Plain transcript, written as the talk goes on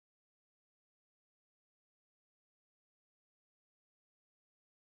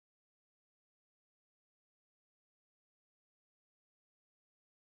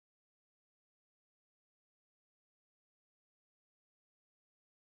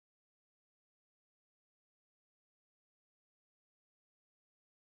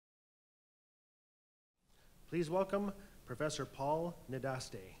Please welcome Professor Paul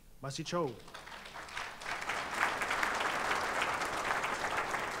Nadasdy. Masicho.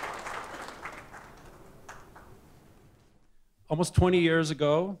 Almost 20 years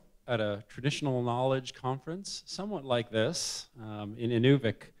ago, at a traditional knowledge conference, somewhat like this, in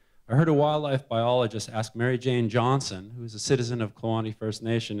Inuvik, I heard a wildlife biologist ask Mary Jane Johnson, who is a citizen of Kluane First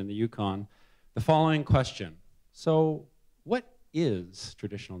Nation in the Yukon, the following question. So, what is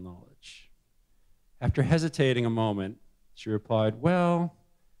traditional knowledge? After hesitating a moment, she replied, well,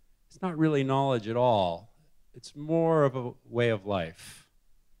 it's not really knowledge at all. It's more of a way of life.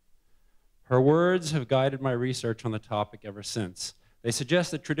 Her words have guided my research on the topic ever since. They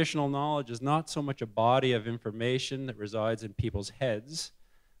suggest that traditional knowledge is not so much a body of information that resides in people's heads,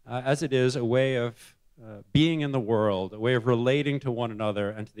 as it is a way of being in the world, a way of relating to one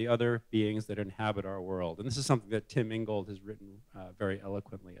another and to the other beings that inhabit our world. And this is something that Tim Ingold has written very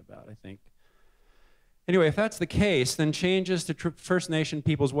eloquently about, I think. Anyway, if that's the case, then changes to First Nation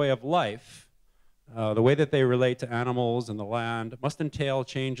people's way of life, the way that they relate to animals and the land, must entail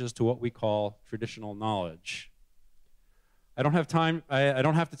changes to what we call traditional knowledge. I don't have time, I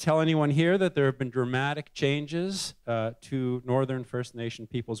don't have to tell anyone here that there have been dramatic changes to Northern First Nation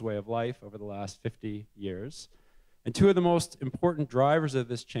people's way of life over the last 50 years. And two of the most important drivers of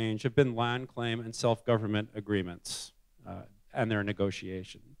this change have been land claim and self-government agreements and their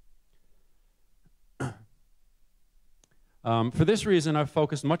negotiation. For this reason, I've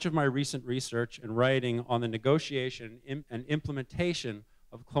focused much of my recent research and writing on the negotiation and implementation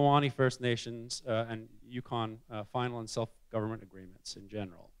of Kluane First Nations and Yukon final and self-government agreements in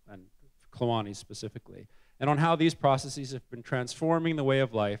general, and Kluane specifically, and on how these processes have been transforming the way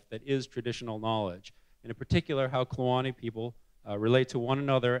of life that is traditional knowledge, and in particular how Kluane people relate to one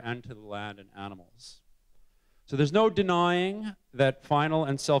another and to the land and animals. So there's no denying that final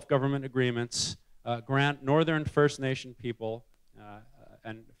and self-government agreements grant Northern First Nation people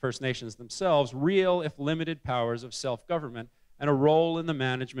and First Nations themselves real, if limited, powers of self-government and a role in the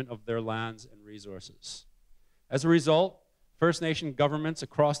management of their lands and resources. As a result, First Nation governments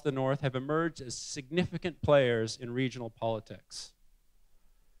across the North have emerged as significant players in regional politics.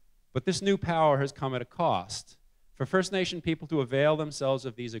 But this new power has come at a cost. For First Nation people to avail themselves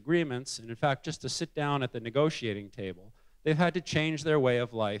of these agreements, and in fact just to sit down at the negotiating table, they've had to change their way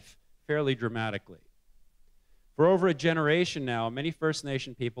of life fairly dramatically. For over a generation now, many First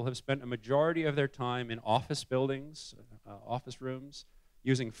Nation people have spent a majority of their time in office buildings, office rooms,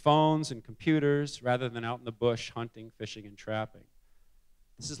 using phones and computers rather than out in the bush hunting, fishing, and trapping.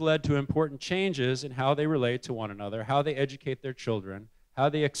 This has led to important changes in how they relate to one another, how they educate their children, how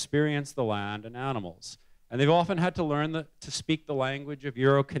they experience the land and animals. And they've often had to learn to speak the language of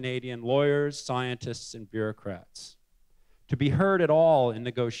Euro-Canadian lawyers, scientists, and bureaucrats. To be heard at all in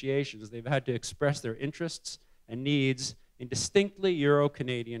negotiations, they've had to express their interests and needs in distinctly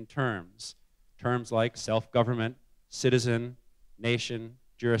Euro-Canadian terms. Terms like self-government, citizen, nation,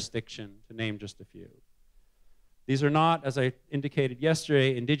 jurisdiction, to name just a few. These are not, as I indicated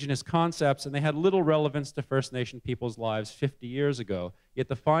yesterday, indigenous concepts, and they had little relevance to First Nation people's lives 50 years ago, yet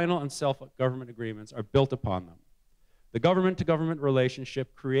the final and self-government agreements are built upon them. The government-to-government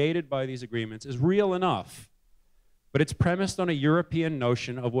relationship created by these agreements is real enough, but it's premised on a European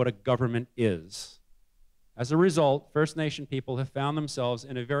notion of what a government is. As a result, First Nation people have found themselves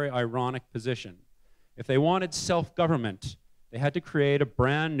in a very ironic position. If they wanted self-government, they had to create a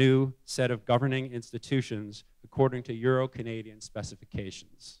brand new set of governing institutions according to Euro-Canadian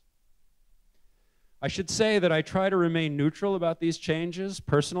specifications. I should say that I try to remain neutral about these changes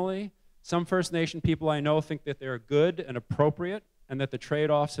personally. Some First Nation people I know think that they're good and appropriate and that the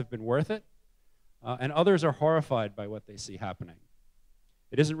trade-offs have been worth it. And others are horrified by what they see happening.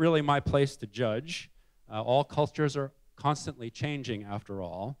 It isn't really my place to judge. All cultures are constantly changing, after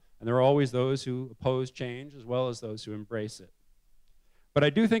all, and there are always those who oppose change as well as those who embrace it. But I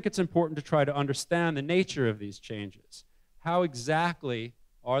do think it's important to try to understand the nature of these changes. How exactly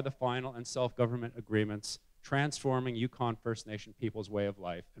are the final and self-government agreements transforming Yukon First Nation people's way of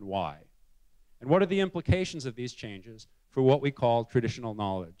life, and why? And what are the implications of these changes for what we call traditional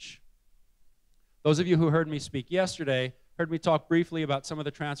knowledge? Those of you who heard me speak yesterday heard me talk briefly about some of the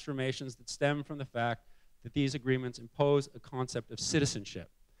transformations that stem from the fact that these agreements impose a concept of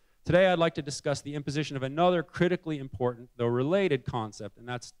citizenship. Today I'd like to discuss the imposition of another critically important, though related concept, and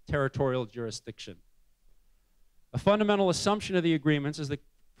that's territorial jurisdiction. A fundamental assumption of the agreements is that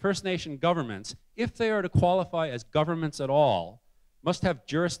First Nation governments, if they are to qualify as governments at all, must have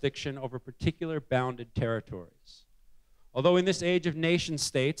jurisdiction over particular bounded territories. Although in this age of nation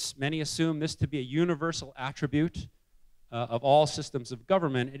states, many assume this to be a universal attribute of all systems of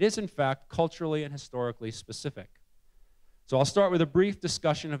government, it is in fact culturally and historically specific. So I'll start with a brief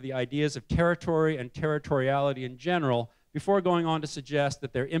discussion of the ideas of territory and territoriality in general before going on to suggest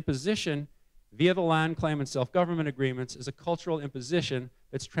that their imposition via the land claim and self-government agreements is a cultural imposition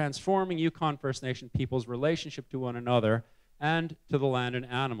that's transforming Yukon First Nation people's relationship to one another and to the land and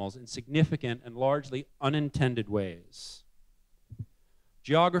animals in significant and largely unintended ways.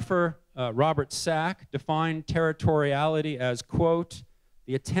 Geographer Robert Sack defined territoriality as, quote,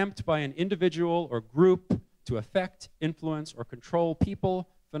 the attempt by an individual or group to affect, influence, or control people,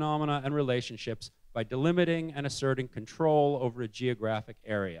 phenomena, and relationships by delimiting and asserting control over a geographic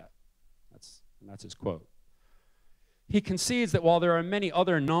area. That's his quote. He concedes that while there are many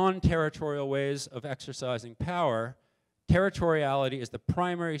other non-territorial ways of exercising power, territoriality is the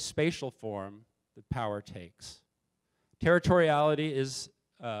primary spatial form that power takes. Territoriality is,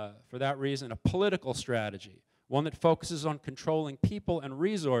 for that reason, a political strategy, one that focuses on controlling people and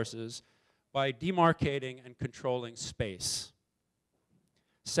resources by demarcating and controlling space.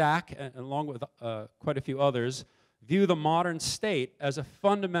 Sack, along with quite a few others, view the modern state as a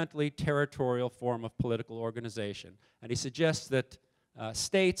fundamentally territorial form of political organization. And he suggests that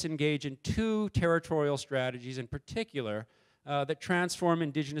states engage in two territorial strategies in particular that transform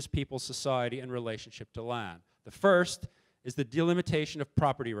indigenous people's society and relationship to land. The first is the delimitation of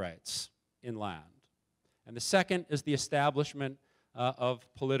property rights in land. And the second is the establishment of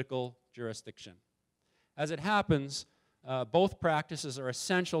political jurisdiction. As it happens, both practices are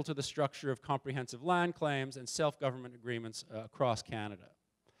essential to the structure of comprehensive land claims and self-government agreements across Canada.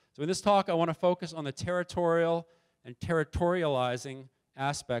 So in this talk, I want to focus on the territorial and territorializing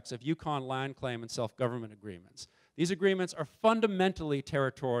aspects of Yukon land claim and self-government agreements. These agreements are fundamentally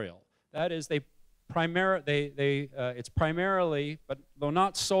territorial. That is, it's primarily, but though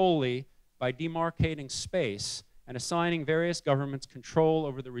not solely, by demarcating space and assigning various governments control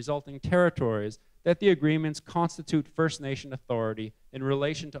over the resulting territories that the agreements constitute First Nation authority in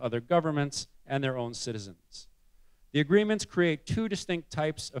relation to other governments and their own citizens. The agreements create two distinct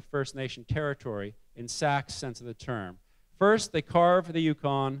types of First Nation territory in Sack's sense of the term. First, they carve the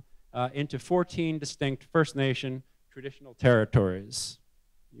Yukon into 14 distinct First Nation traditional territories.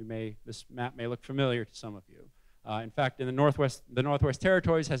 This map may look familiar to some of you. In fact, in the Northwest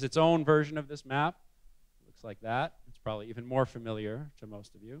Territories has its own version of this map. It looks like that. It's probably even more familiar to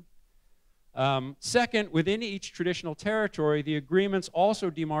most of you. Second, within each traditional territory, the agreements also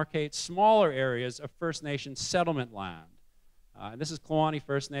demarcate smaller areas of First Nation settlement land. And this is Kluane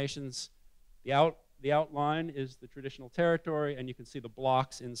First Nations. The outline is the traditional territory, and you can see the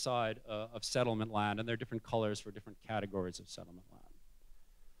blocks inside of settlement land, and there are different colors for different categories of settlement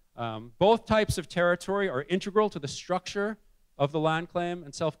land. Both types of territory are integral to the structure of the land claim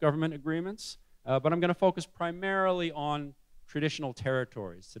and self-government agreements, but I'm going to focus primarily on traditional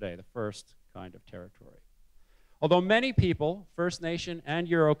territories today, the first kind of territory. Although many people, First Nation and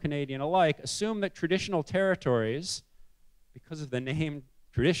Euro-Canadian alike, assume that traditional territories, because of the name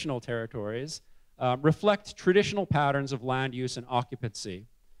traditional territories, reflect traditional patterns of land use and occupancy.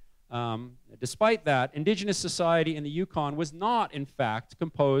 Despite that, Indigenous society in the Yukon was not, in fact,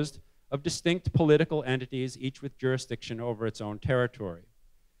 composed of distinct political entities, each with jurisdiction over its own territory.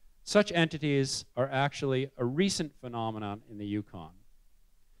 Such entities are actually a recent phenomenon in the Yukon.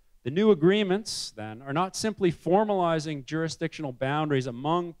 The new agreements, then, are not simply formalizing jurisdictional boundaries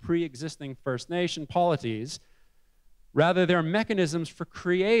among pre-existing First Nation polities. Rather, they're mechanisms for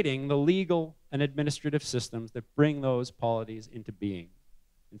creating the legal and administrative systems that bring those polities into being.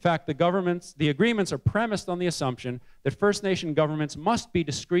 In fact, the agreements are premised on the assumption that First Nation governments must be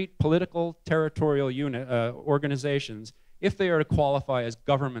discrete political territorial organizations if they are to qualify as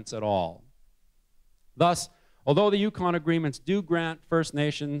governments at all. Thus, although the Yukon agreements do grant First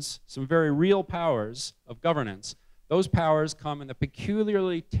Nations some very real powers of governance, those powers come in the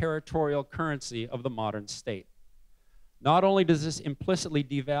peculiarly territorial currency of the modern state. Not only does this implicitly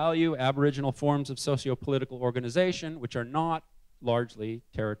devalue Aboriginal forms of socio-political organization, which are not largely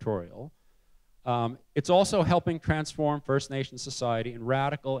territorial, it's also helping transform First Nation society in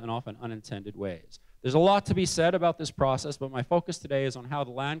radical and often unintended ways. There's a lot to be said about this process, but my focus today is on how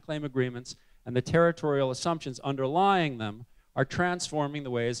the land claim agreements and the territorial assumptions underlying them are transforming the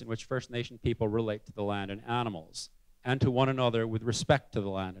ways in which First Nation people relate to the land and animals, and to one another with respect to the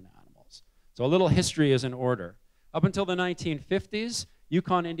land and animals. So a little history is in order. Up until the 1950s,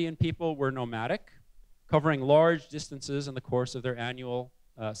 Yukon Indian people were nomadic, covering large distances in the course of their annual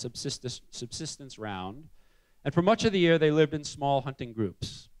subsistence round. And for much of the year, they lived in small hunting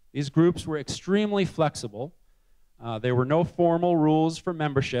groups. These groups were extremely flexible. There were no formal rules for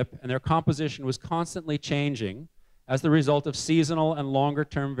membership, and their composition was constantly changing as the result of seasonal and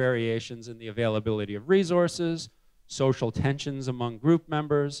longer-term variations in the availability of resources, social tensions among group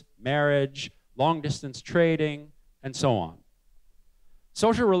members, marriage, long-distance trading, and so on.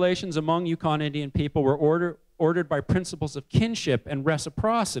 Social relations among Yukon Indian people were ordered by principles of kinship and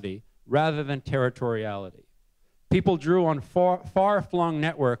reciprocity rather than territoriality. People drew on far-flung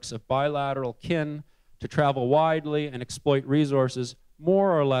networks of bilateral kin to travel widely and exploit resources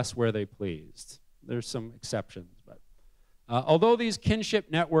more or less where they pleased. There's some exceptions, but although these kinship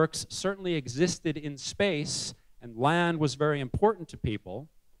networks certainly existed in space and land was very important to people,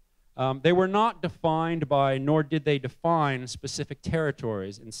 they were not defined by, nor did they define specific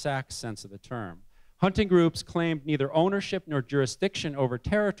territories in Sachs' sense of the term. Hunting groups claimed neither ownership nor jurisdiction over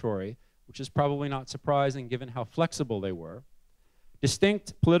territory, which is probably not surprising given how flexible they were.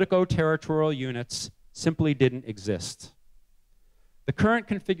 Distinct politico-territorial units simply didn't exist. The current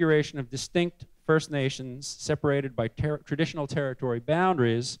configuration of distinct First Nations separated by traditional territory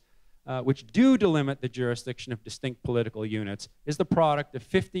boundaries, which do delimit the jurisdiction of distinct political units, is the product of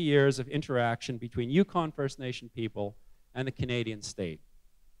 50 years of interaction between Yukon First Nation people and the Canadian state.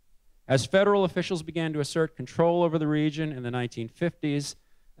 As federal officials began to assert control over the region in the 1950s,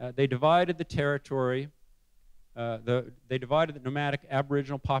 they divided the territory, they divided the nomadic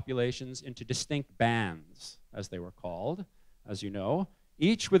Aboriginal populations into distinct bands, as they were called, as you know,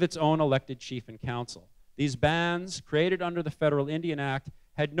 each with its own elected chief and council. These bands, created under the Federal Indian Act,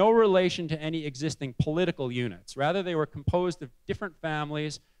 had no relation to any existing political units. Rather, they were composed of different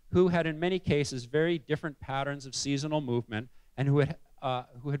families who had, in many cases, very different patterns of seasonal movement and who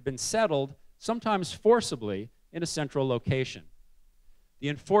had been settled, sometimes forcibly, in a central location. The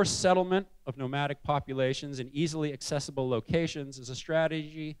enforced settlement of nomadic populations in easily accessible locations is a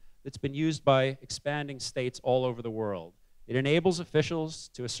strategy that's been used by expanding states all over the world. It enables officials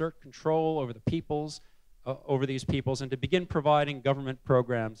to assert control over the peoples, over these peoples, and to begin providing government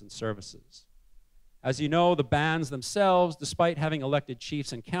programs and services. As you know, the bands themselves, despite having elected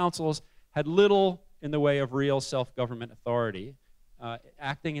chiefs and councils, had little in the way of real self-government authority,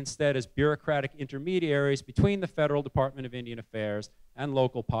 acting instead as bureaucratic intermediaries between the Federal Department of Indian Affairs and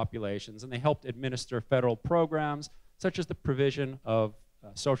local populations, and they helped administer federal programs such as the provision of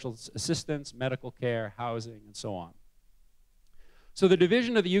social assistance, medical care, housing, and so on. So the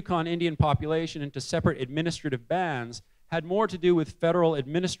division of the Yukon Indian population into separate administrative bands had more to do with federal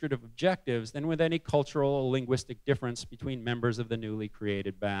administrative objectives than with any cultural or linguistic difference between members of the newly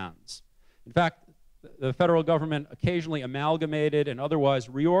created bands. In fact, the federal government occasionally amalgamated and otherwise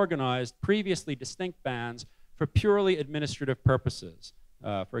reorganized previously distinct bands for purely administrative purposes.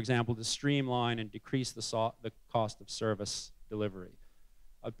 For example, to streamline and decrease the cost of service delivery.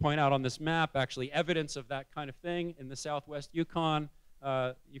 I'd point out on this map actually evidence of that kind of thing in the Southwest Yukon.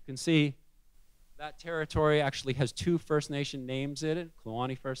 You can see that territory actually has two First Nation names in it,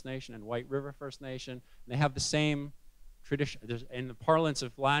 Kluane First Nation and White River First Nation. And they have the same tradition. In the parlance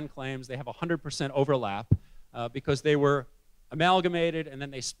of land claims, they have 100% overlap because they were amalgamated and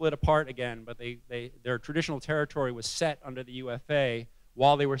then they split apart again, but their traditional territory was set under the UFA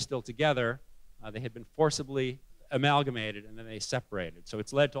while they were still together. They had been forcibly amalgamated and then they separated. So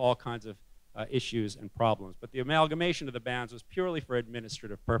it's led to all kinds of issues and problems. But the amalgamation of the bands was purely for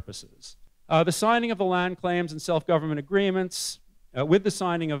administrative purposes. The signing of the land claims and self-government agreements, with the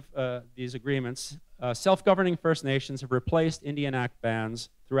signing of these agreements, self-governing First Nations have replaced Indian Act bands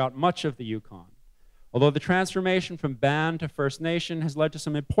throughout much of the Yukon. Although the transformation from band to First Nation has led to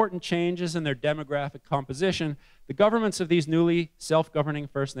some important changes in their demographic composition, the governments of these newly self-governing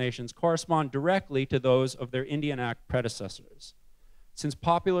First Nations correspond directly to those of their Indian Act predecessors. Since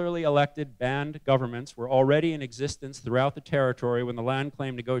popularly elected band governments were already in existence throughout the territory when the land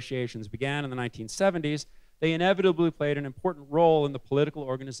claim negotiations began in the 1970s, they inevitably played an important role in the political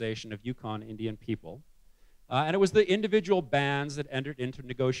organization of Yukon Indian people. And it was the individual bands that entered into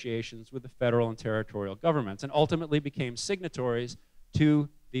negotiations with the federal and territorial governments and ultimately became signatories to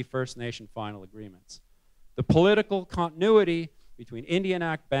the First Nation final agreements. The political continuity between Indian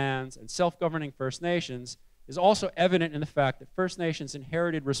Act bands and self-governing First Nations is also evident in the fact that First Nations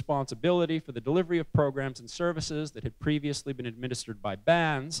inherited responsibility for the delivery of programs and services that had previously been administered by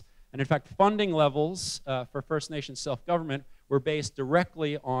bands. And in fact, funding levels for First Nation self-government were based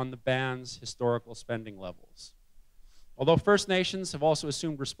directly on the band's historical spending levels. Although First Nations have also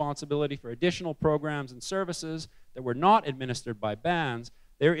assumed responsibility for additional programs and services that were not administered by bands,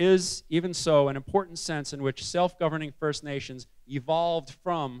 there is, even so, an important sense in which self-governing First Nations evolved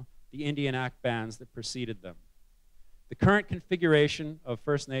from the Indian Act bands that preceded them. The current configuration of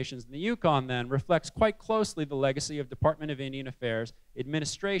First Nations in the Yukon, then, reflects quite closely the legacy of Department of Indian Affairs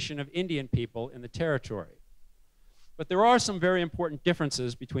administration of Indian people in the territory. But there are some very important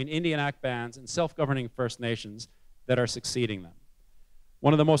differences between Indian Act bands and self-governing First Nations that are succeeding them.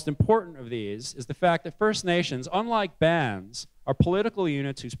 One of the most important of these is the fact that First Nations, unlike bands, are political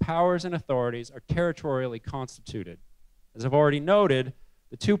units whose powers and authorities are territorially constituted. As I've already noted,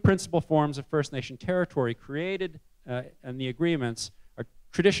 the two principal forms of First Nation territory created in the agreements are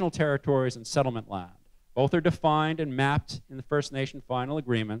traditional territories and settlement land. Both are defined and mapped in the First Nation final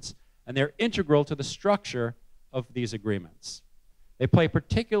agreements, and they're integral to the structure of these agreements. They play a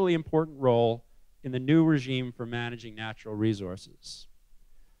particularly important role in the new regime for managing natural resources.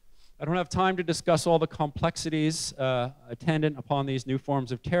 I don't have time to discuss all the complexities attendant upon these new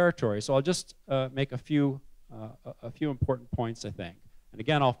forms of territory, so I'll just make a few important points, I think. And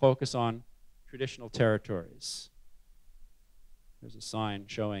again, I'll focus on traditional territories. There's a sign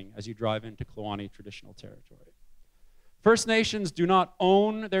showing as you drive into Kluane traditional territory. First Nations do not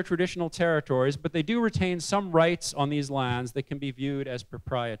own their traditional territories, but they do retain some rights on these lands that can be viewed as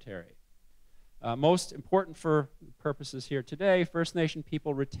proprietary. Most important for purposes here today, First Nation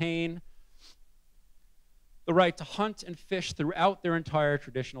people retain the right to hunt and fish throughout their entire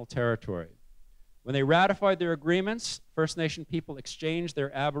traditional territory. When they ratified their agreements, First Nation people exchanged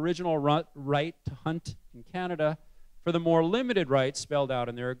their Aboriginal right to hunt in Canada for the more limited rights spelled out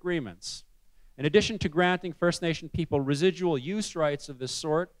in their agreements. In addition to granting First Nation people residual use rights of this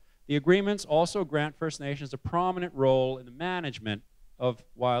sort, the agreements also grant First Nations a prominent role in the management of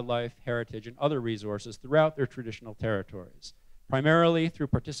wildlife, heritage, and other resources throughout their traditional territories, primarily through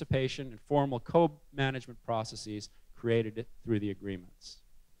participation in formal co-management processes created through the agreements.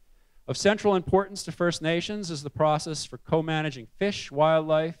 Of central importance to First Nations is the process for co-managing fish,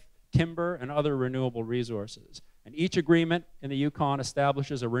 wildlife, timber, and other renewable resources. And each agreement in the Yukon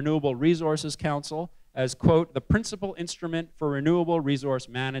establishes a Renewable Resources Council as, quote, the principal instrument for renewable resource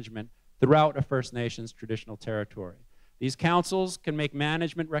management throughout a First Nations traditional territory. These councils can make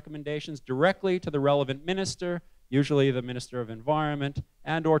management recommendations directly to the relevant minister, usually the Minister of Environment,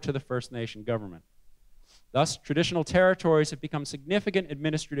 and or to the First Nation government. Thus, traditional territories have become significant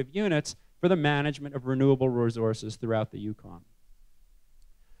administrative units for the management of renewable resources throughout the Yukon.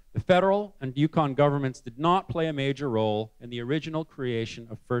 The federal and Yukon governments did not play a major role in the original creation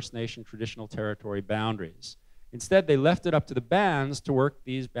of First Nation traditional territory boundaries. Instead, they left it up to the bands to work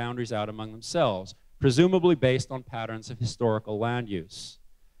these boundaries out among themselves, presumably based on patterns of historical land use.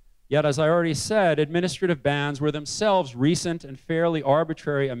 Yet, as I already said, administrative bands were themselves recent and fairly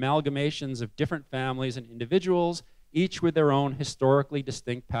arbitrary amalgamations of different families and individuals, each with their own historically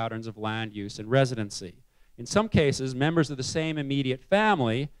distinct patterns of land use and residency. In some cases, members of the same immediate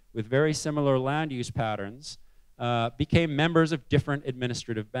family with very similar land use patterns became members of different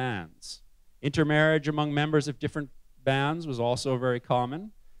administrative bands. Intermarriage among members of different bands was also very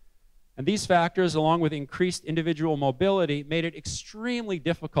common. And these factors, along with increased individual mobility, made it extremely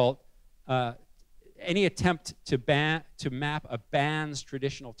difficult. Any attempt to map a band's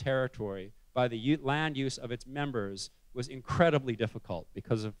traditional territory by the land use of its members was incredibly difficult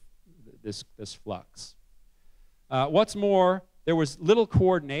because of this flux. What's more, there was little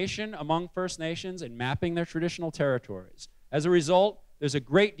coordination among First Nations in mapping their traditional territories. As a result, there's a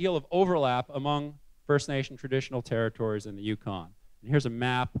great deal of overlap among First Nation traditional territories in the Yukon. And here's a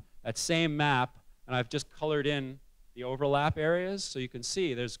map, that same map, and I've just colored in the overlap areas, so you can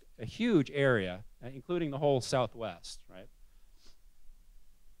see there's a huge area, including the whole Southwest, right?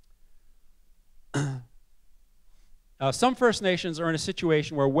 Some First Nations are in a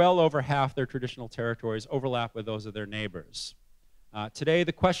situation where well over half their traditional territories overlap with those of their neighbors. Today,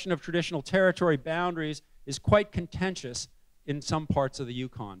 the question of traditional territory boundaries is quite contentious in some parts of the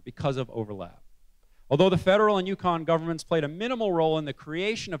Yukon because of overlap. Although the federal and Yukon governments played a minimal role in the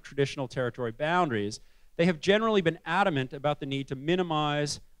creation of traditional territory boundaries, they have generally been adamant about the need to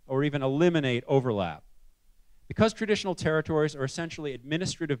minimize or even eliminate overlap. Because traditional territories are essentially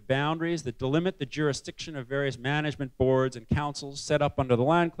administrative boundaries that delimit the jurisdiction of various management boards and councils set up under the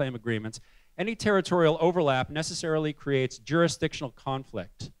land claim agreements, any territorial overlap necessarily creates jurisdictional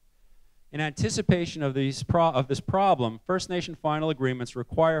conflict. In anticipation of this problem, First Nation final agreements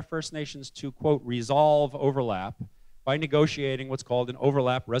require First Nations to, quote, resolve overlap by negotiating what's called an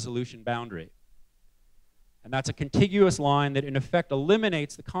overlap resolution boundary. And that's a contiguous line that in effect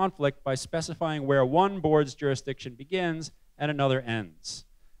eliminates the conflict by specifying where one board's jurisdiction begins and another ends.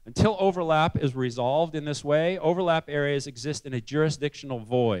 Until overlap is resolved in this way, overlap areas exist in a jurisdictional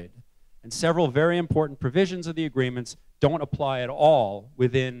void, and several very important provisions of the agreements don't apply at all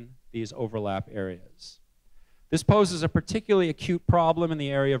within these overlap areas. This poses a particularly acute problem in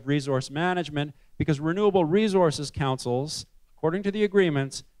the area of resource management because renewable resources councils, according to the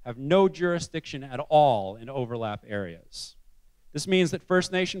agreements, have no jurisdiction at all in overlap areas. This means that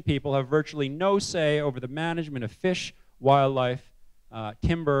First Nation people have virtually no say over the management of fish, wildlife,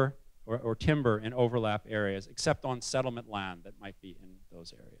 timber, or timber in overlap areas, except on settlement land that might be in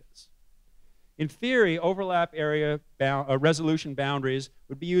those areas. In theory, overlap area resolution boundaries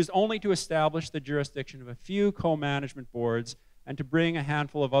would be used only to establish the jurisdiction of a few co-management boards and to bring a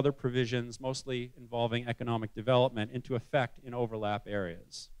handful of other provisions, mostly involving economic development, into effect in overlap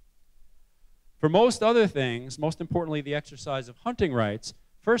areas. For most other things, most importantly the exercise of hunting rights,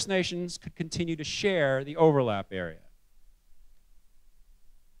 First Nations could continue to share the overlap area.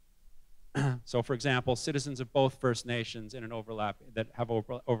 So for example, citizens of both First Nations in an overlap that have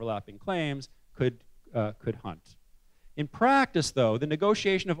overlapping claims could hunt. In practice, though, the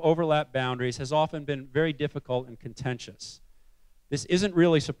negotiation of overlap boundaries has often been very difficult and contentious. This isn't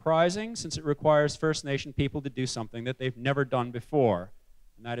really surprising, since it requires First Nation people to do something that they've never done before,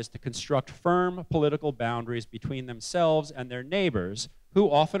 and that is to construct firm political boundaries between themselves and their neighbors, who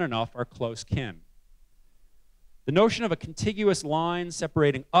often enough are close kin. The notion of a contiguous line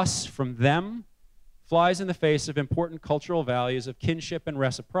separating us from them flies in the face of important cultural values of kinship and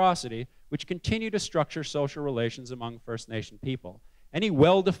reciprocity, which continue to structure social relations among First Nation people. Any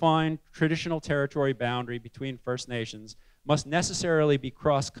well-defined traditional territory boundary between First Nations must necessarily be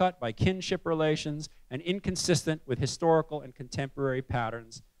cross-cut by kinship relations and inconsistent with historical and contemporary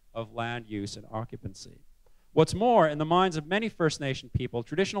patterns of land use and occupancy. What's more, in the minds of many First Nation people,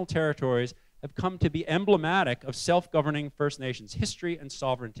 traditional territories have come to be emblematic of self-governing First Nations history and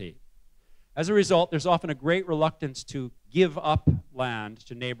sovereignty. As a result, there's often a great reluctance to give up land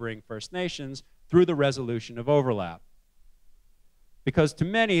to neighboring First Nations through the resolution of overlap. Because to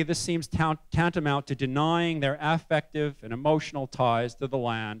many, this seems tantamount to denying their affective and emotional ties to the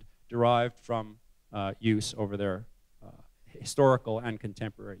land derived from use over their historical and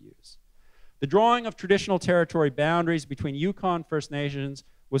contemporary use. The drawing of traditional territory boundaries between Yukon First Nations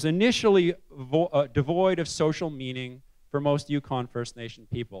was initially devoid of social meaning for most Yukon First Nation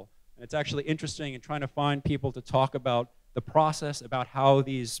people. And it's actually interesting in trying to find people to talk about the process, about how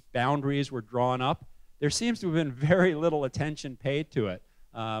these boundaries were drawn up. There seems to have been very little attention paid to it.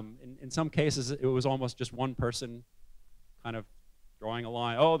 In some cases, it was almost just one person kind of drawing a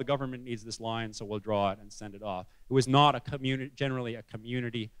line. Oh, the government needs this line, so we'll draw it and send it off. It was not generally a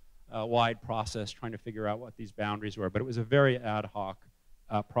community-wide process trying to figure out what these boundaries were, but it was a very ad hoc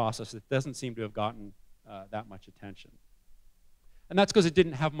process that doesn't seem to have gotten that much attention. And that's because it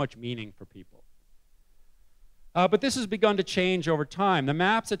didn't have much meaning for people. But this has begun to change over time. The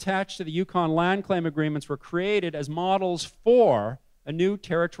maps attached to the Yukon land claim agreements were created as models for a new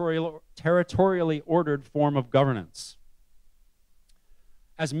territorially ordered form of governance,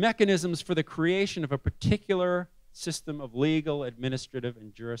 as mechanisms for the creation of a particular system of legal, administrative,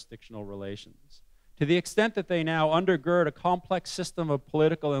 and jurisdictional relations. To the extent that they now undergird a complex system of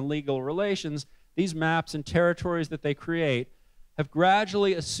political and legal relations, these maps and territories that they create have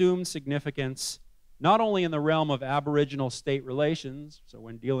gradually assumed significance not only in the realm of Aboriginal-State relations, so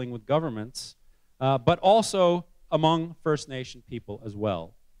when dealing with governments, but also among First Nation people as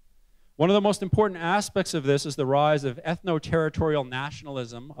well. One of the most important aspects of this is the rise of ethno-territorial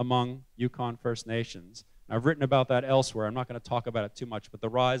nationalism among Yukon First Nations. I've written about that elsewhere. I'm not going to talk about it too much, but the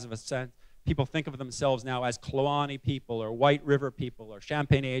rise of a sense, people think of themselves now as Kluane people or White River people or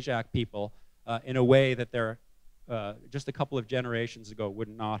Champagne-Ajac people in a way that they're just a couple of generations ago would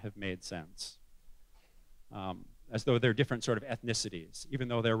not have made sense. As though they're different sort of ethnicities, even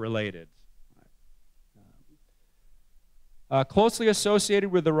though they're related. Closely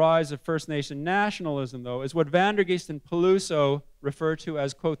associated with the rise of First Nation nationalism, though, is what Vandergeest and Peluso refer to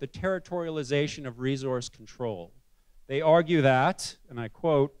as, quote, the territorialization of resource control. They argue that, and I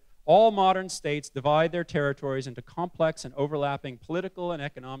quote, all modern states divide their territories into complex and overlapping political and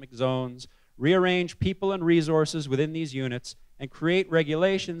economic zones, rearrange people and resources within these units, and create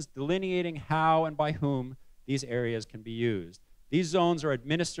regulations delineating how and by whom these areas can be used. These zones are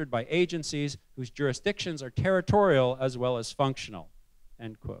administered by agencies whose jurisdictions are territorial as well as functional,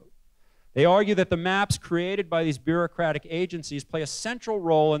 end quote. They argue that the maps created by these bureaucratic agencies play a central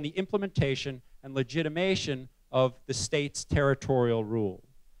role in the implementation and legitimation of the state's territorial rule.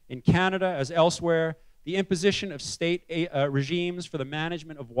 In Canada, as elsewhere, the imposition of state regimes for the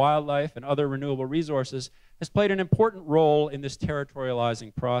management of wildlife and other renewable resources has played an important role in this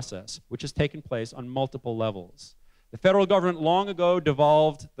territorializing process, which has taken place on multiple levels. The federal government long ago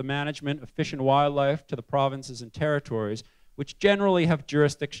devolved the management of fish and wildlife to the provinces and territories, which generally have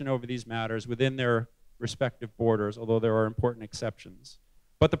jurisdiction over these matters within their respective borders, although there are important exceptions.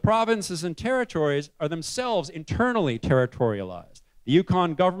 But the provinces and territories are themselves internally territorialized. The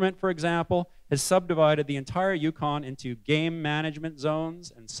Yukon government, for example, has subdivided the entire Yukon into game management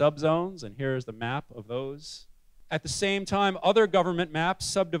zones and subzones, and here's the map of those. At the same time, other government maps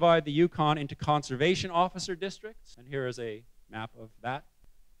subdivide the Yukon into conservation officer districts, and here is a map of that.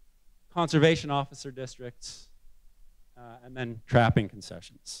 Conservation officer districts, and then trapping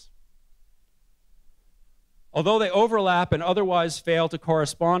concessions. Although they overlap and otherwise fail to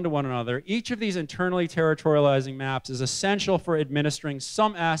correspond to one another, each of these internally territorializing maps is essential for administering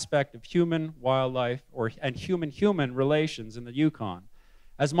some aspect of human-wildlife and human-human relations in the Yukon.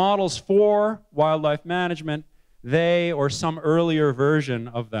 As models for wildlife management, they, or some earlier version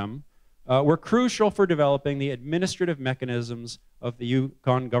of them, were crucial for developing the administrative mechanisms of the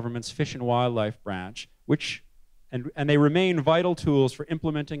Yukon government's Fish and Wildlife branch, and they remain vital tools for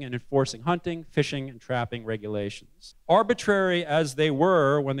implementing and enforcing hunting, fishing, and trapping regulations. Arbitrary as they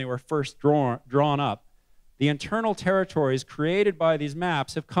were when they were first drawn up, the internal territories created by these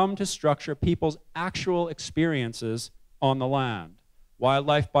maps have come to structure people's actual experiences on the land.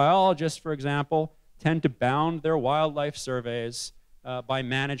 Wildlife biologists, for example, tend to bound their wildlife surveys by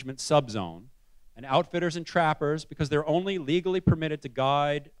management subzone. And outfitters and trappers, because they're only legally permitted to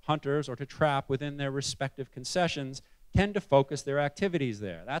guide hunters or to trap within their respective concessions, tend to focus their activities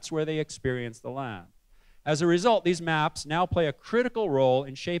there. That's where they experience the land. As a result, these maps now play a critical role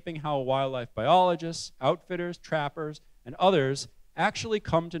in shaping how wildlife biologists, outfitters, trappers, and others actually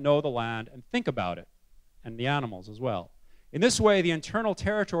come to know the land and think about it, and the animals as well. In this way, the internal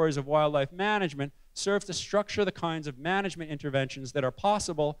territories of wildlife management serve to structure the kinds of management interventions that are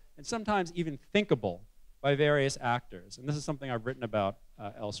possible and sometimes even thinkable by various actors. And this is something I've written about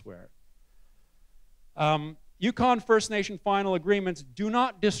elsewhere. Yukon First Nation final agreements do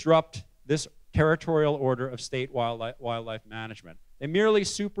not disrupt this territorial order of state wildlife management. They merely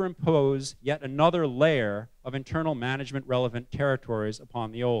superimpose yet another layer of internal management relevant territories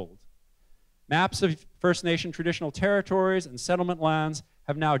upon the old. Maps of First Nation traditional territories and settlement lands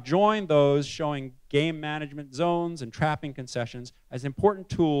have now joined those showing game management zones and trapping concessions as important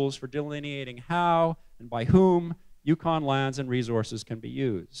tools for delineating how and by whom Yukon lands and resources can be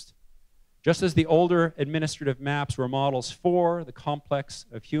used. Just as the older administrative maps were models for the complex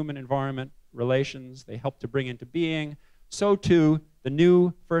of human-environment relations they helped to bring into being, so too the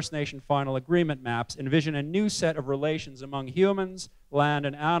new First Nation final agreement maps envision a new set of relations among humans, land,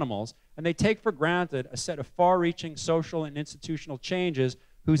 and animals, and they take for granted a set of far-reaching social and institutional changes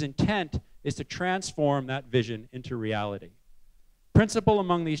whose intent is to transform that vision into reality. Principal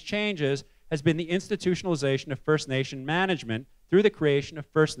among these changes has been the institutionalization of First Nation management through the creation of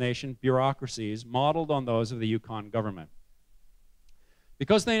First Nation bureaucracies modeled on those of the Yukon government.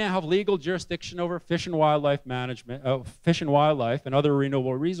 Because they now have legal jurisdiction over fish and wildlife management, fish and wildlife and other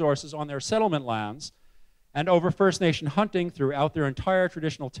renewable resources on their settlement lands, and over First Nation hunting throughout their entire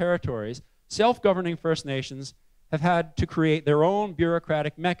traditional territories, self-governing First Nations have had to create their own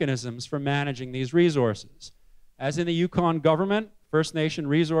bureaucratic mechanisms for managing these resources. As in the Yukon government, First Nation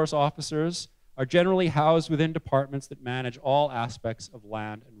resource officers are generally housed within departments that manage all aspects of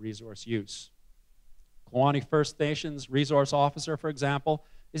land and resource use. Kluane First Nation's resource officer, for example,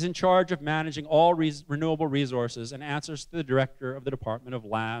 is in charge of managing all renewable resources and answers to the director of the Department of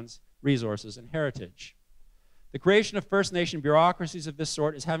Lands, Resources, and Heritage. The creation of First Nation bureaucracies of this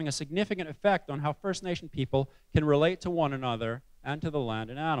sort is having a significant effect on how First Nation people can relate to one another and to the land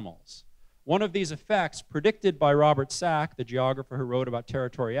and animals. One of these effects, predicted by Robert Sack, the geographer who wrote about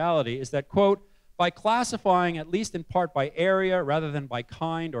territoriality, is that, quote, by classifying, at least in part by area rather than by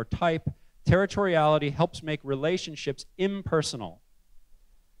kind or type, territoriality helps make relationships impersonal.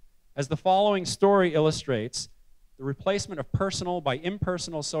 As the following story illustrates, the replacement of personal by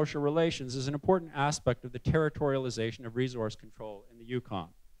impersonal social relations is an important aspect of the territorialization of resource control in the Yukon.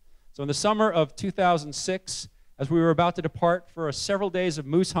 So in the summer of 2006, as we were about to depart for several days of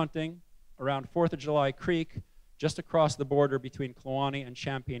moose hunting around 4th of July Creek, just across the border between Kluane and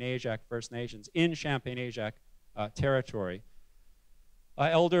Champagne-Ajac First Nations in Champagne-Ajac territory,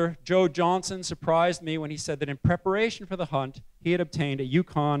 Elder Joe Johnson surprised me when he said that in preparation for the hunt, he had obtained a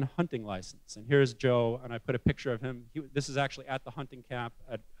Yukon hunting license. And here's Joe, and I put a picture of him. This is actually at the hunting camp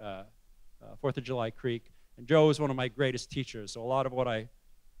at 4th of July Creek. And Joe is one of my greatest teachers, so a lot of what I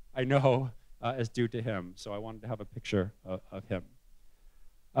know is due to him. So I wanted to have a picture of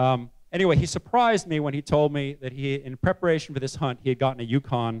him. Anyway, he surprised me when he told me that in preparation for this hunt, he had gotten a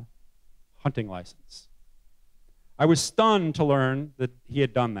Yukon hunting license. I was stunned to learn that he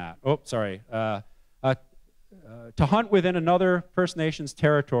had done that. Oh, sorry. To hunt within another First Nations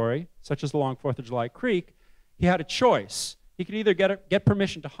territory, such as along 4th of July Creek, he had a choice. He could either get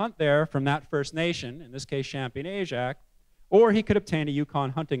permission to hunt there from that First Nation, in this case Champagne-Ajac, or he could obtain a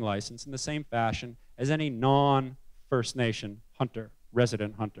Yukon hunting license in the same fashion as any non-First Nation hunter,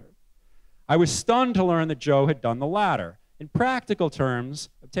 resident hunter. I was stunned to learn that Joe had done the latter. In practical terms,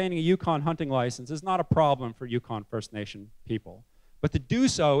 obtaining a Yukon hunting license is not a problem for Yukon First Nation people, but to do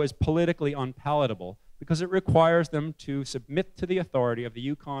so is politically unpalatable because it requires them to submit to the authority of the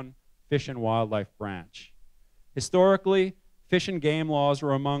Yukon Fish and Wildlife Branch. Historically, fish and game laws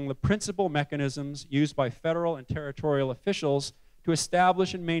were among the principal mechanisms used by federal and territorial officials to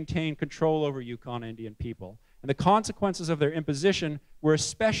establish and maintain control over Yukon Indian people. And the consequences of their imposition were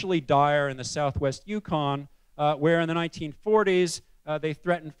especially dire in the Southwest Yukon, where in the 1940s, they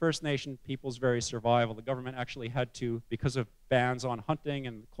threatened First Nation people's very survival. The government actually had to, because of bans on hunting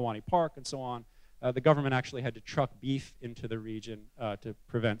and Kluane Park and so on, the government actually had to truck beef into the region to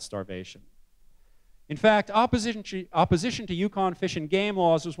prevent starvation. In fact, opposition to Yukon fish and game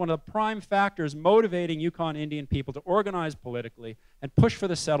laws was one of the prime factors motivating Yukon Indian people to organize politically and push for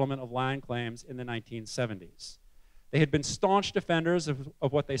the settlement of land claims in the 1970s. They had been staunch defenders of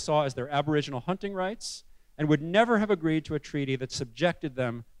what they saw as their Aboriginal hunting rights and would never have agreed to a treaty that subjected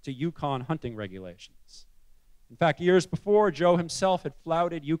them to Yukon hunting regulations. In fact, years before, Joe himself had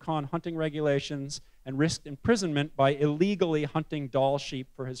flouted Yukon hunting regulations and risked imprisonment by illegally hunting Dall sheep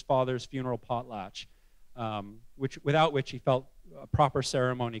for his father's funeral potlatch, without which he felt a proper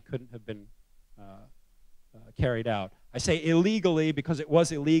ceremony couldn't have been carried out. I say illegally because it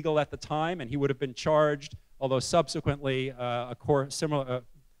was illegal at the time and he would have been charged, although subsequently it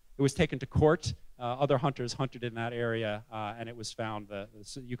was taken to court. Other hunters hunted in that area and it was found, the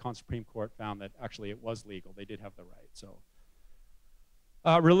Yukon Supreme Court found that actually it was legal. They did have the right. So,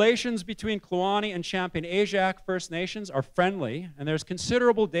 relations between Kluane and Champagne-Ajac First Nations are friendly, and there's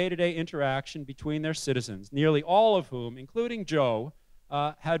considerable day-to-day interaction between their citizens, nearly all of whom, including Joe,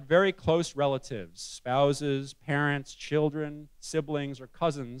 had very close relatives, spouses, parents, children, siblings, or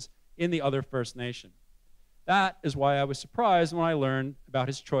cousins in the other First Nation. That is why I was surprised when I learned about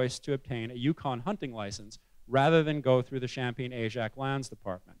his choice to obtain a Yukon hunting license rather than go through the Champagne-Ajac Lands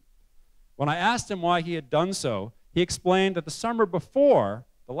Department. When I asked him why he had done so, he explained that the summer before,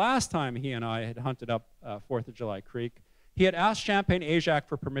 the last time he and I had hunted up 4th of July Creek, he had asked Champagne-Ajac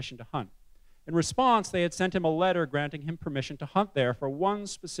for permission to hunt. In response, they had sent him a letter granting him permission to hunt there for one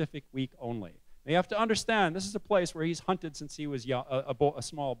specific week only. Now, you have to understand, this is a place where he's hunted since he was a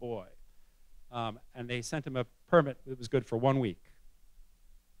small boy. And they sent him a permit that was good for 1 week.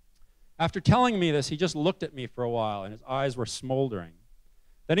 After telling me this, he just looked at me for a while, and his eyes were smoldering.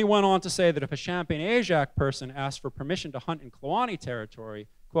 Then he went on to say that if a Champagne-Ajac person asked for permission to hunt in Kluane territory,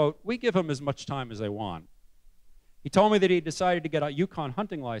 quote, we give them as much time as they want. He told me that he decided to get a Yukon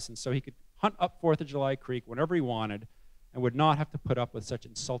hunting license so he could hunt up 4th of July Creek whenever he wanted and would not have to put up with such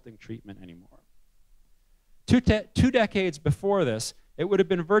insulting treatment anymore. Two decades before this, it would have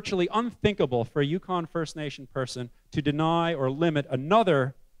been virtually unthinkable for a Yukon First Nation person to deny or limit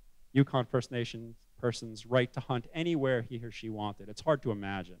another Yukon First Nation person's right to hunt anywhere he or she wanted. It's hard to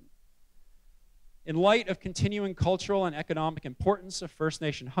imagine. In light of continuing cultural and economic importance of First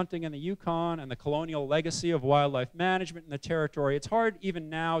Nation hunting in the Yukon and the colonial legacy of wildlife management in the territory, it's hard even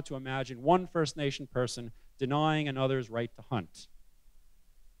now to imagine one First Nation person denying another's right to hunt.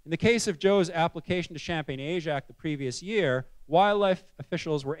 In the case of Joe's application to Champagne-Ajac the previous year, wildlife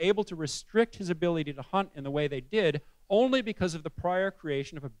officials were able to restrict his ability to hunt in the way they did only because of the prior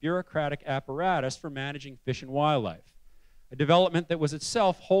creation of a bureaucratic apparatus for managing fish and wildlife, a development that was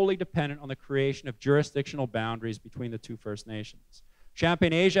itself wholly dependent on the creation of jurisdictional boundaries between the two First Nations.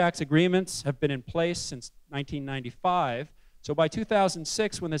 Champagne-Ajac's agreements have been in place since 1995, so by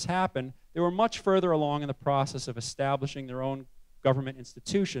 2006, when this happened, they were much further along in the process of establishing their own government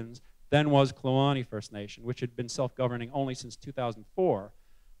institutions than was Kluane First Nation, which had been self-governing only since 2004.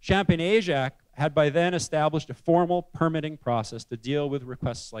 Champagne-Ajac had by then established a formal permitting process to deal with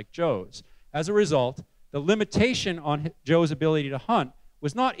requests like Joe's. As a result, the limitation on Joe's ability to hunt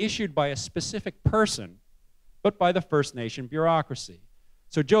was not issued by a specific person, but by the First Nation bureaucracy.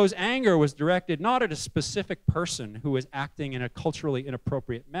 So Joe's anger was directed not at a specific person who was acting in a culturally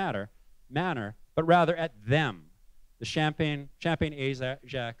inappropriate manner, but rather at them, the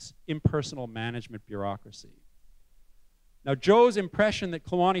Champagne-Ajac's impersonal management bureaucracy. Now, Joe's impression that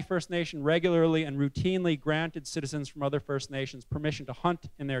Kluane First Nation regularly and routinely granted citizens from other First Nations permission to hunt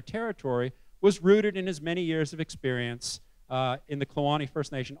in their territory was rooted in his many years of experience in the Kluane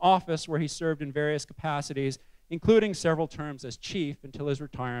First Nation office, where he served in various capacities, including several terms as chief until his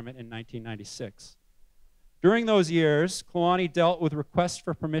retirement in 1996. During those years, Kluane dealt with requests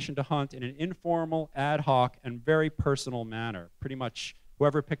for permission to hunt in an informal, ad hoc, and very personal manner, pretty much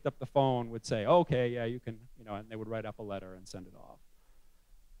whoever picked up the phone would say, okay, yeah, you can, and they would write up a letter and send it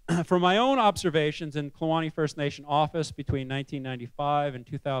off. From my own observations in Kluane First Nation office between 1995 and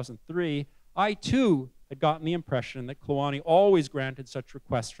 2003, I too had gotten the impression that Kluane always granted such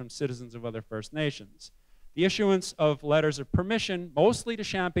requests from citizens of other First Nations. The issuance of letters of permission, mostly to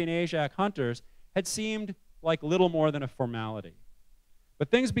Champagne-Ajac hunters, had seemed like little more than a formality.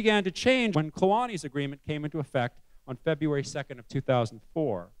 But things began to change when Kluane's agreement came into effect on February 2nd of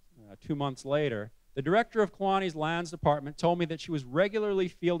 2004. 2 months later, the director of Kluane's Lands Department told me that she was regularly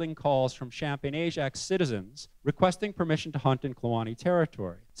fielding calls from Champagne-Ajac citizens requesting permission to hunt in Kluane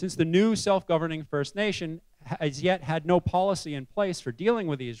territory. Since the new self-governing First Nation as yet had no policy in place for dealing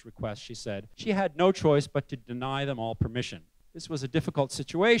with these requests, she said, she had no choice but to deny them all permission. This was a difficult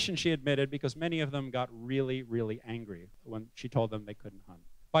situation, she admitted, because many of them got really, really angry when she told them they couldn't hunt.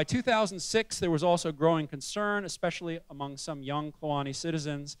 By 2006, there was also growing concern, especially among some young Kluane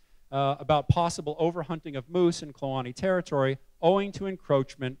citizens, about possible overhunting of moose in Kluane territory owing to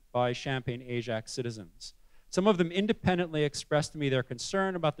encroachment by Champagne-Ajac citizens. Some of them independently expressed to me their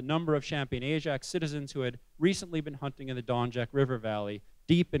concern about the number of Champagne-Ajac citizens who had recently been hunting in the Donjac River Valley,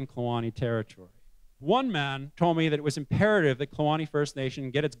 deep in Kluane territory. One man told me that it was imperative that Kluane First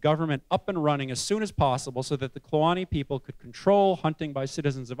Nation get its government up and running as soon as possible so that the Kluane people could control hunting by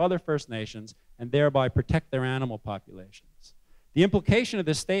citizens of other First Nations and thereby protect their animal populations. The implication of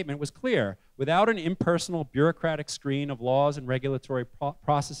this statement was clear. Without an impersonal bureaucratic screen of laws and regulatory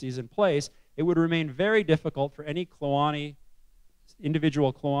processes in place, it would remain very difficult for any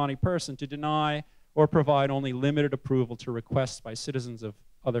individual Kluane person to deny or provide only limited approval to requests by citizens of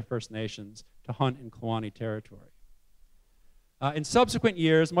other First Nations to hunt in Kluane territory. In subsequent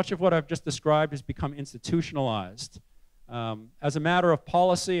years, much of what I've just described has become institutionalized. As a matter of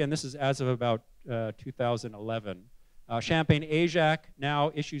policy, and this is as of about 2011, Champagne-Ajac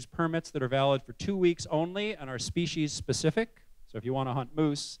now issues permits that are valid for 2 weeks only and are species specific. So if you want to hunt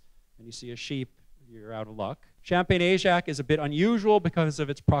moose and you see a sheep, you're out of luck. Champagne-Ajac is a bit unusual because of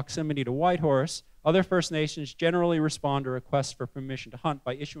its proximity to Whitehorse. Other First Nations generally respond to requests for permission to hunt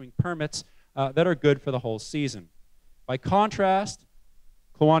by issuing permits that are good for the whole season. By contrast,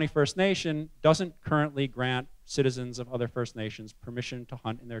 Kluane First Nation doesn't currently grant citizens of other First Nations permission to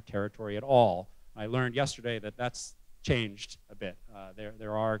hunt in their territory at all. I learned yesterday that that's changed a bit.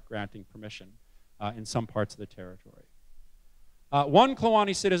 There are granting permission in some parts of the territory. One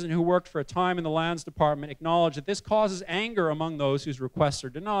Kluane citizen who worked for a time in the Lands Department acknowledged that this causes anger among those whose requests are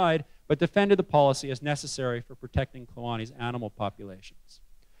denied, but defended the policy as necessary for protecting Kluane's animal populations.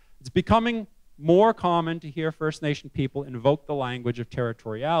 It's becoming more common to hear First Nation people invoke the language of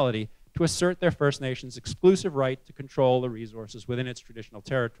territoriality to assert their First Nation's exclusive right to control the resources within its traditional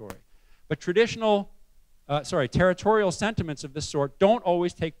territory. But territorial sentiments of this sort don't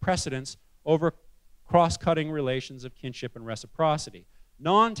always take precedence over cross-cutting relations of kinship and reciprocity.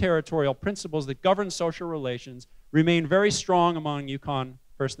 Non-territorial principles that govern social relations remain very strong among Yukon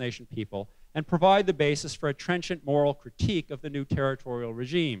First Nation people and provide the basis for a trenchant moral critique of the new territorial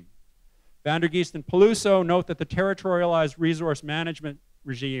regime. Vandergeest and Peluso note that the territorialized resource management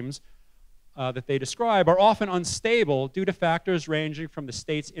regimes that they describe are often unstable due to factors ranging from the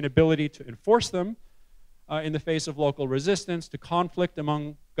state's inability to enforce them in the face of local resistance to conflict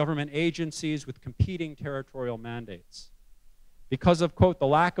among government agencies with competing territorial mandates. Because of, quote, the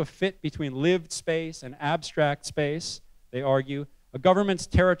lack of fit between lived space and abstract space, they argue, a government's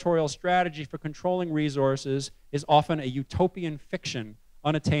territorial strategy for controlling resources is often a utopian fiction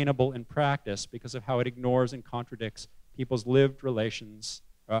unattainable in practice because of how it ignores and contradicts people's lived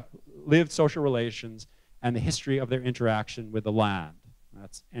social relations and the history of their interaction with the land.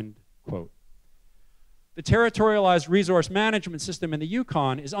 That's end quote. The territorialized resource management system in the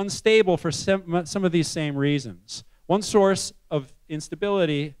Yukon is unstable for some of these same reasons. One source of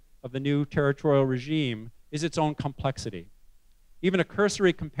instability of the new territorial regime is its own complexity. Even a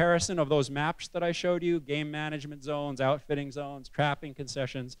cursory comparison of those maps that I showed you, game management zones, outfitting zones, trapping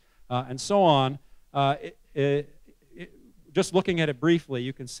concessions, and so on, just looking at it briefly,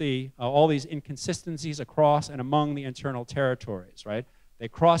 you can see all these inconsistencies across and among the internal territories, right? They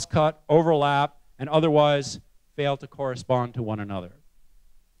cross-cut, overlap, and otherwise fail to correspond to one another.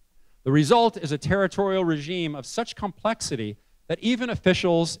 The result is a territorial regime of such complexity that even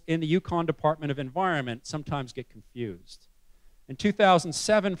officials in the Yukon Department of Environment sometimes get confused. In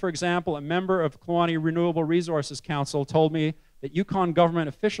 2007, for example, a member of Kluane Renewable Resources Council told me that Yukon government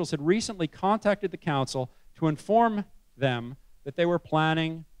officials had recently contacted the council to inform them that they were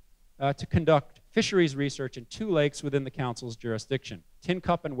planning to conduct fisheries research in 2 lakes within the council's jurisdiction, Tin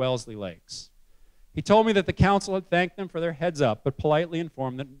Cup and Wellesley Lakes. He told me that the council had thanked them for their heads up, but politely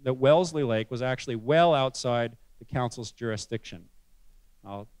informed them that Wellesley Lake was actually well outside the council's jurisdiction.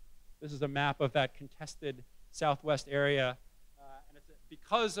 This is a map of that contested southwest area, and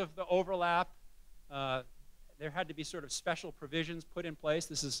because of the overlap, there had to be sort of special provisions put in place.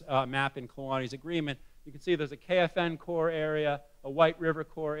 This is a map in Kluane's agreement. You can see there's a KFN core area, a White River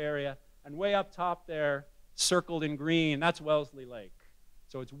core area, and way up top there, circled in green, that's Wellesley Lake.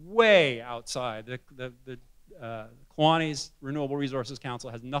 So it's way outside. Kluane's Renewable Resources Council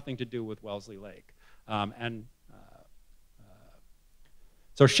has nothing to do with Wellesley Lake.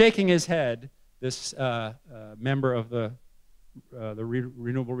 So shaking his head, this member of the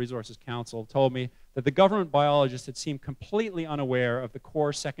Renewable Resources Council told me that the government biologists had seemed completely unaware of the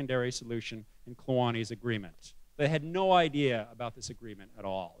core secondary solution in Kluane's agreement. They had no idea about this agreement at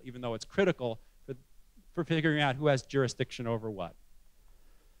all, even though it's critical for figuring out who has jurisdiction over what.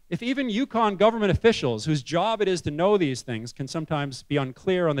 If even Yukon government officials, whose job it is to know these things, can sometimes be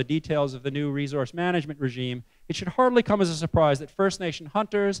unclear on the details of the new resource management regime, it should hardly come as a surprise that First Nation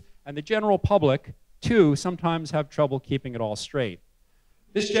hunters and the general public, too, sometimes have trouble keeping it all straight.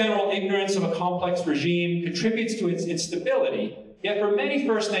 This general ignorance of a complex regime contributes to its instability, yet for many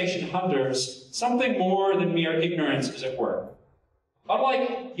First Nation hunters, something more than mere ignorance is at work.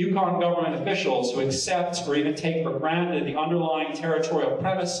 Unlike Yukon government officials who accept or even take for granted the underlying territorial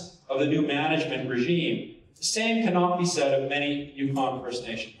premise of the new management regime, the same cannot be said of many Yukon First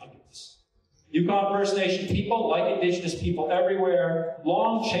Nation hunters. Yukon First Nation people, like Indigenous people everywhere,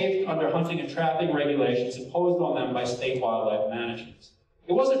 long chafed under hunting and trapping regulations imposed on them by state wildlife management.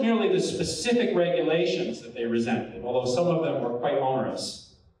 It wasn't merely the specific regulations that they resented, although some of them were quite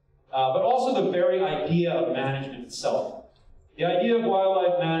onerous, but also the very idea of management itself. The idea of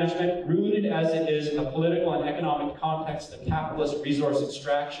wildlife management, rooted as it is in the political and economic context of capitalist resource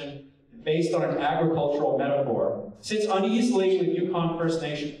extraction, based on an agricultural metaphor, sits uneasily with Yukon First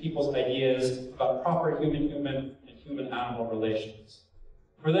Nation people's ideas about proper human-human and human-animal relations.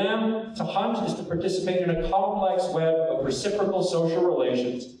 For them, to hunt is to participate in a complex web of reciprocal social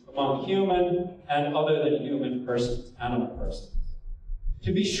relations among human and other than human persons, animal persons.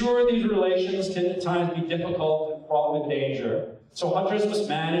 To be sure, these relations can at times be difficult and fraught with danger, so hunters must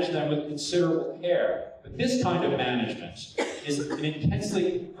manage them with considerable care. But this kind of management is an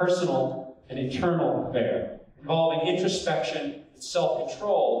intensely personal and internal affair, involving introspection and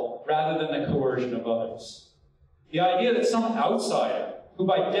self-control rather than the coercion of others. The idea that some outsider, who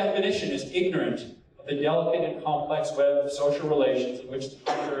by definition is ignorant of the delicate and complex web of social relations in which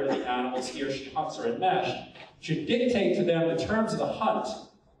the hunter and the animals he or she hunts are enmeshed, should dictate to them the terms of the hunt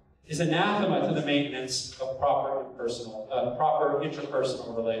is anathema to the maintenance of proper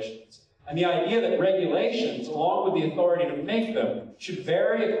interpersonal relations. And the idea that regulations, along with the authority to make them, should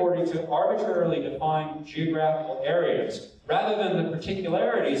vary according to arbitrarily defined geographical areas, rather than the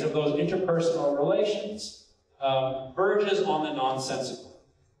particularities of those interpersonal relations, verges on the nonsensical.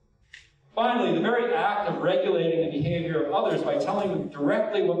 Finally, the very act of regulating the behavior of others by telling them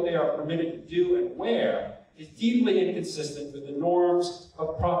directly what they are permitted to do and where is deeply inconsistent with the norms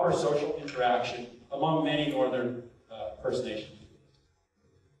of proper social interaction among many Northern First Nation people.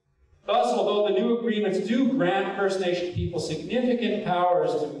 Thus, although the new agreements do grant First Nation people significant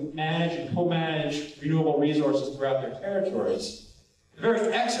powers to manage and co-manage renewable resources throughout their territories, the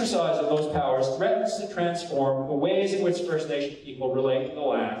very exercise of those powers threatens to transform the ways in which First Nation people relate to the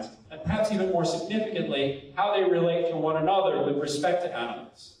land, and perhaps even more significantly, how they relate to one another with respect to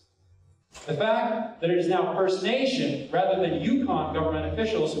animals. The fact that it is now First Nation, rather than Yukon government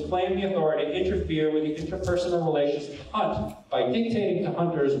officials who claim the authority to interfere with the interpersonal relations of the hunt by dictating to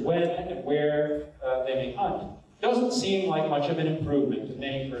hunters when and where they may hunt, doesn't seem like much of an improvement to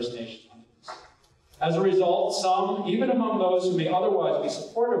many First Nation hunters. As a result, some, even among those who may otherwise be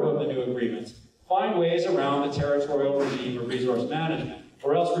supportive of the new agreement, find ways around the territorial regime of resource management,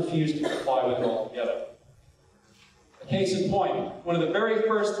 or else refuse to comply with it altogether. A case in point, one of the very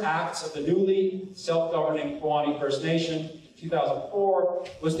first acts of the newly self-governing Kluane First Nation in 2004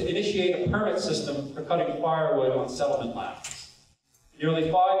 was to initiate a permit system for cutting firewood on settlement lands.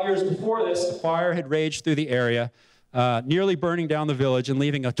 Nearly 5 years before this, a fire had raged through the area, nearly burning down the village and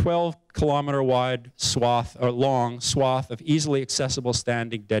leaving a 12-kilometer-wide swath, or long swath of easily accessible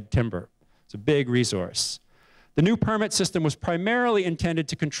standing dead timber. It's a big resource. The new permit system was primarily intended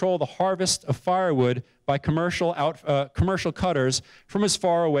to control the harvest of firewood by commercial cutters from as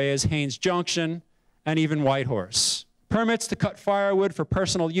far away as Haines Junction and even Whitehorse. Permits to cut firewood for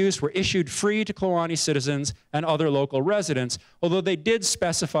personal use were issued free to Kluane citizens and other local residents, although they did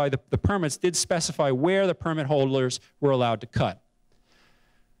specify, the permits did specify where the permit holders were allowed to cut.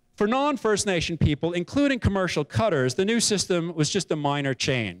 For non-First Nation people, including commercial cutters, the new system was just a minor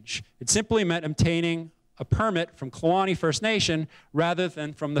change. It simply meant obtaining a permit from Kluane First Nation rather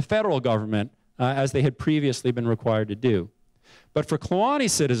than from the federal government, as they had previously been required to do. But for Kluane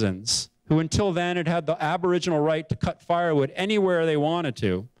citizens, who until then had had the Aboriginal right to cut firewood anywhere they wanted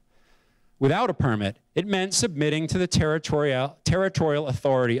to, without a permit, it meant submitting to the territorial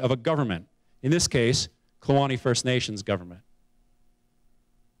authority of a government, in this case, Kluane First Nations government.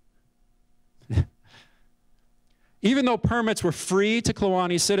 Even though permits were free to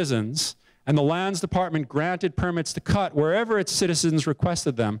Kluane citizens, and the Lands Department granted permits to cut wherever its citizens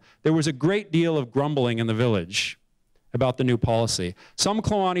requested them, there was a great deal of grumbling in the village about the new policy. Some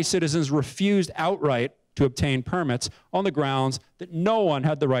Kluane citizens refused outright to obtain permits on the grounds that no one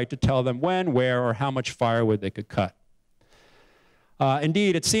had the right to tell them when, where, or how much firewood they could cut.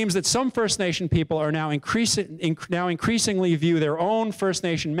 Indeed, it seems that some First Nation people are now increasingly view their own First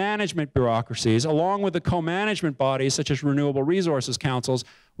Nation management bureaucracies, along with the co-management bodies such as renewable resources councils,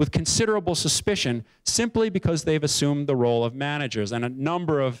 with considerable suspicion simply because they've assumed the role of managers. And a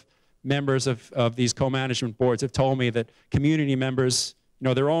number of members of these co-management boards have told me that community members, you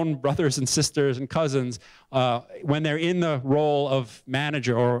know, their own brothers and sisters and cousins, when they're in the role of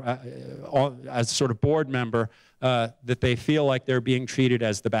manager or as a sort of board member, that they feel like they're being treated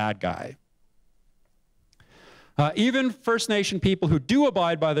as the bad guy. Even First Nation people who do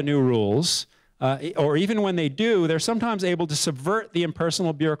abide by the new rules, or even when they do, they're sometimes able to subvert the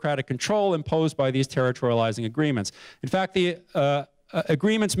impersonal bureaucratic control imposed by these territorializing agreements. In fact, the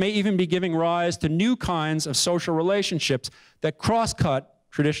agreements may even be giving rise to new kinds of social relationships that cross-cut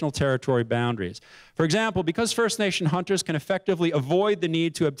traditional territory boundaries. For example, because First Nation hunters can effectively avoid the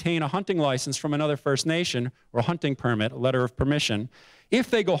need to obtain a hunting license from another First Nation, or a hunting permit, a letter of permission,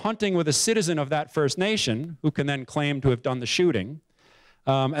 if they go hunting with a citizen of that First Nation, who can then claim to have done the shooting,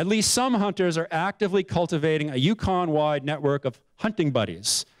 at least some hunters are actively cultivating a Yukon-wide network of hunting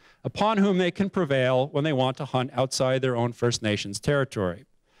buddies, upon whom they can prevail when they want to hunt outside their own First Nations territory.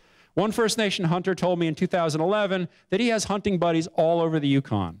 One First Nation hunter told me in 2011 that he has hunting buddies all over the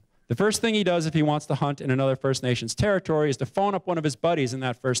Yukon. The first thing he does if he wants to hunt in another First Nation's territory is to phone up one of his buddies in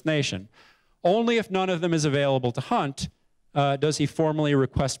that First Nation. Only if none of them is available to hunt does he formally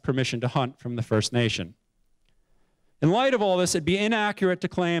request permission to hunt from the First Nation. In light of all this, it'd be inaccurate to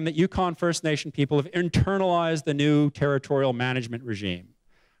claim that Yukon First Nation people have internalized the new territorial management regime.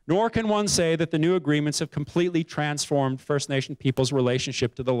 Nor can one say that the new agreements have completely transformed First Nation people's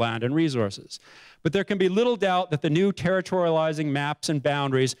relationship to the land and resources. But there can be little doubt that the new territorializing maps and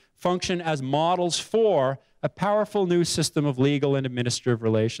boundaries function as models for a powerful new system of legal and administrative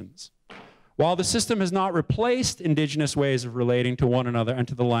relations. While the system has not replaced Indigenous ways of relating to one another and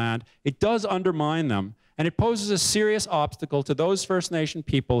to the land, it does undermine them, and it poses a serious obstacle to those First Nation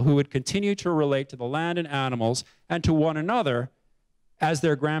people who would continue to relate to the land and animals and to one another as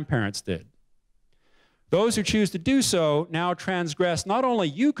their grandparents did. Those who choose to do so now transgress not only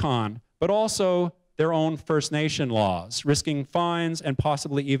Yukon, but also their own First Nation laws, risking fines and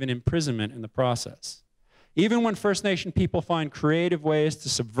possibly even imprisonment in the process. Even when First Nation people find creative ways to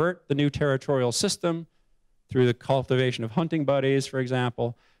subvert the new territorial system, through the cultivation of hunting buddies, for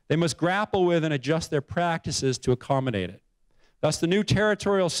example, they must grapple with and adjust their practices to accommodate it. Thus, the new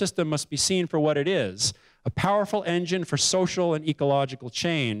territorial system must be seen for what it is, a powerful engine for social and ecological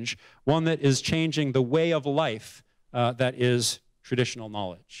change, one that is changing the way of life that is traditional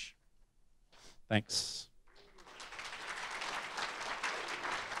knowledge. Thanks.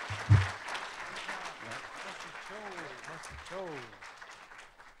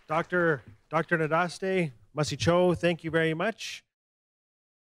 Dr. Nadasdy, Masicho, thank you very much.